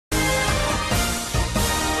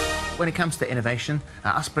when it comes to innovation,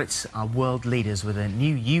 us Brits are world leaders with a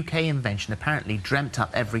new UK invention apparently dreamt up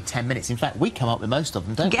every 10 minutes. In fact, we come up with most of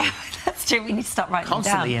them, don't we? Yeah, that's true. We need to stop writing them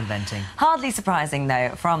down. Constantly inventing. Hardly surprising,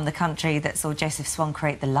 though, from the country that saw Joseph Swan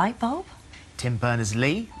create the light bulb. Tim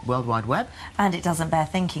Berners-Lee, World Wide Web. And it doesn't bear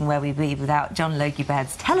thinking where we'd be without John Logie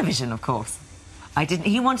Baird's television, of course. I didn't.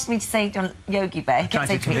 He wanted me to say Yogi Bear. Trying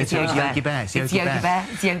to convince you it was Yogi Bear. It's Yogi Bear.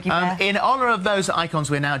 It's Yogi Bear. In honour of those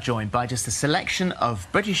icons, we're now joined by just a selection of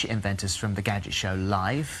British inventors from the Gadget Show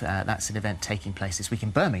Live. That's an event taking place this week in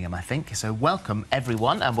Birmingham, I think. So welcome,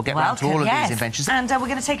 everyone, and we'll get round to all of these inventions. And we're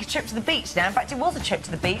going to take a trip to the beach now. In fact, it was a trip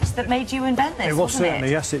to the beach that made you invent this, It was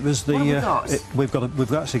certainly, yes. It was the...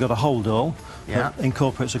 We've actually got a hold all that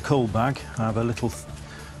incorporates a cool bag. I have a little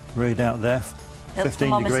read out there.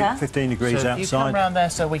 15 degrees so outside. You come round there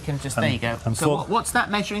so we can just... there you go. So what's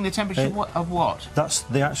that measuring the temperature of what? That's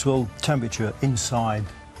the actual temperature inside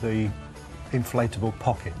the inflatable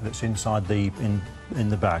pocket that's inside the in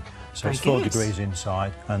the bag. So it's 4 degrees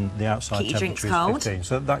inside, and the outside temperature is 15.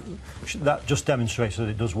 So that just demonstrates that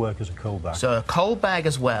it does work as a cool bag. So a cold bag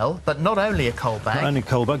as well, but not only a cold bag. Not only a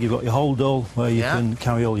cold bag, you've got your hold all where you can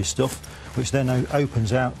carry all your stuff, which then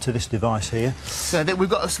opens out to this device here. So that we've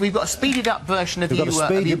got a speeded up version of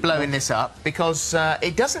you blowing this up, because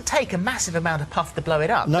it doesn't take a massive amount of puff to blow it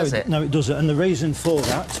up, does it? No, it doesn't. And the reason for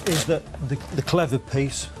that is that the clever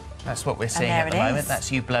piece... That's what we're seeing at the moment. That's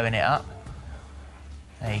you blowing it up.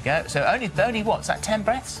 There you go. So only what's that, 10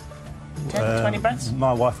 breaths? 10, 20 breaths?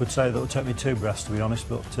 My wife would say that would take me 2 breaths, to be honest,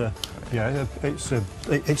 but yeah,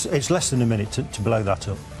 it's less than a minute to blow that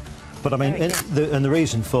up. But I mean, the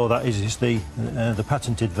reason for that is the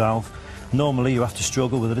patented valve. Normally, you have to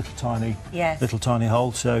struggle with a little tiny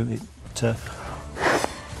hole, so it.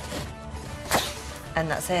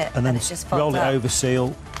 And that's it. And then it's just roll it over,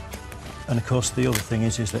 seal. And of course, the other thing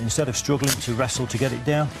is that instead of struggling to wrestle to get it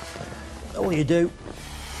down, all you do,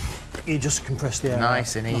 you just compress the air.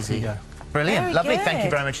 Nice and easy. Brilliant, lovely. Thank you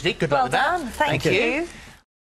very much indeed. Good luck with that. Thank you.